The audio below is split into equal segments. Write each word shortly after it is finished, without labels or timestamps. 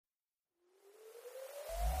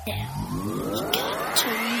Yeah, you got to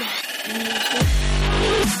make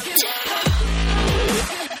music.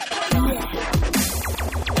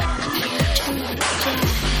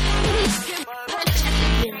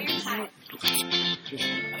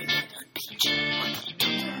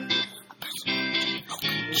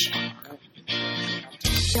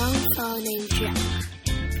 Young fellow named Jack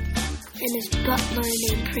and his butler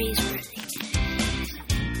named Praiseworthy.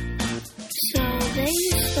 So they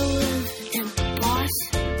used to live in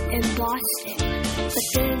Boston, but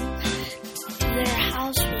then their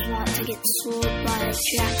house was about to get sold by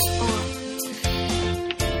Jack's aunt.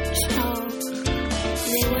 So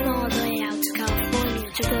they went all the way out to California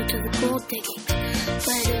to go to the gold digging,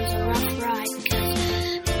 but it was a rough ride because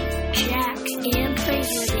Jack and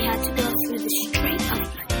Praiseworthy had to go through the Strait of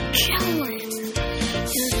Magellan.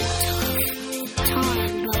 It was a tough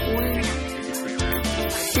time, but when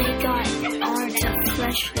they got onto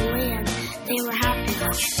fresh land, they were happy.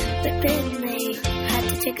 But then they had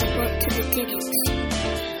to take a boat to the diggings.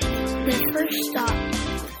 Their first stop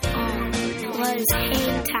was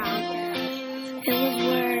Hangtown. It was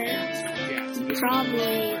where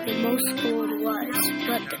probably the most gold was,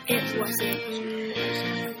 but it wasn't.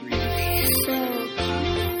 So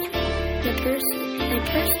the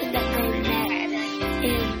person that they met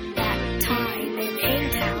in that time in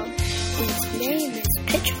Hangtown, his name is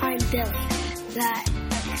Pitchpine Billy, that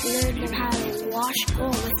learned how to wash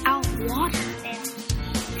gold without water.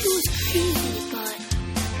 It was crazy, but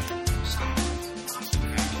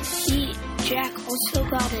Jack also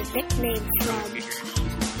got a nickname from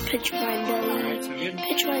Pitchpine Billy.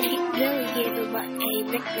 Pitchpine Billy gave him a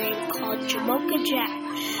nickname called Jamocha Jack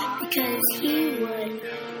because he would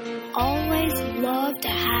always love to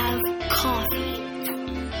have coffee.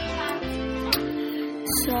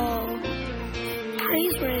 So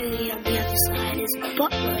Praiseworthy on the other side is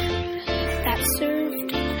butler that served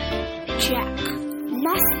Jack,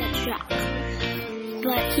 Master Jack,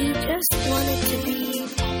 but he just wanted to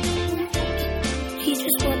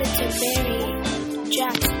marry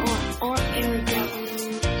Jack's Aunt Arabella,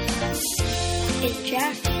 and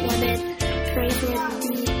Jack wanted Praiseworthy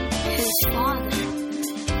to be his father,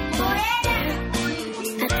 but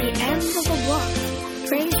at the end of the book,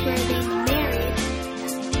 Praiseworthy married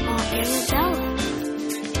Aunt Arabella.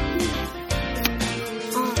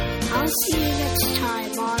 I'll see you next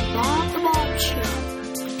time on Bob the Bob Show.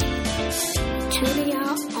 Tuning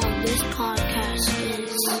out on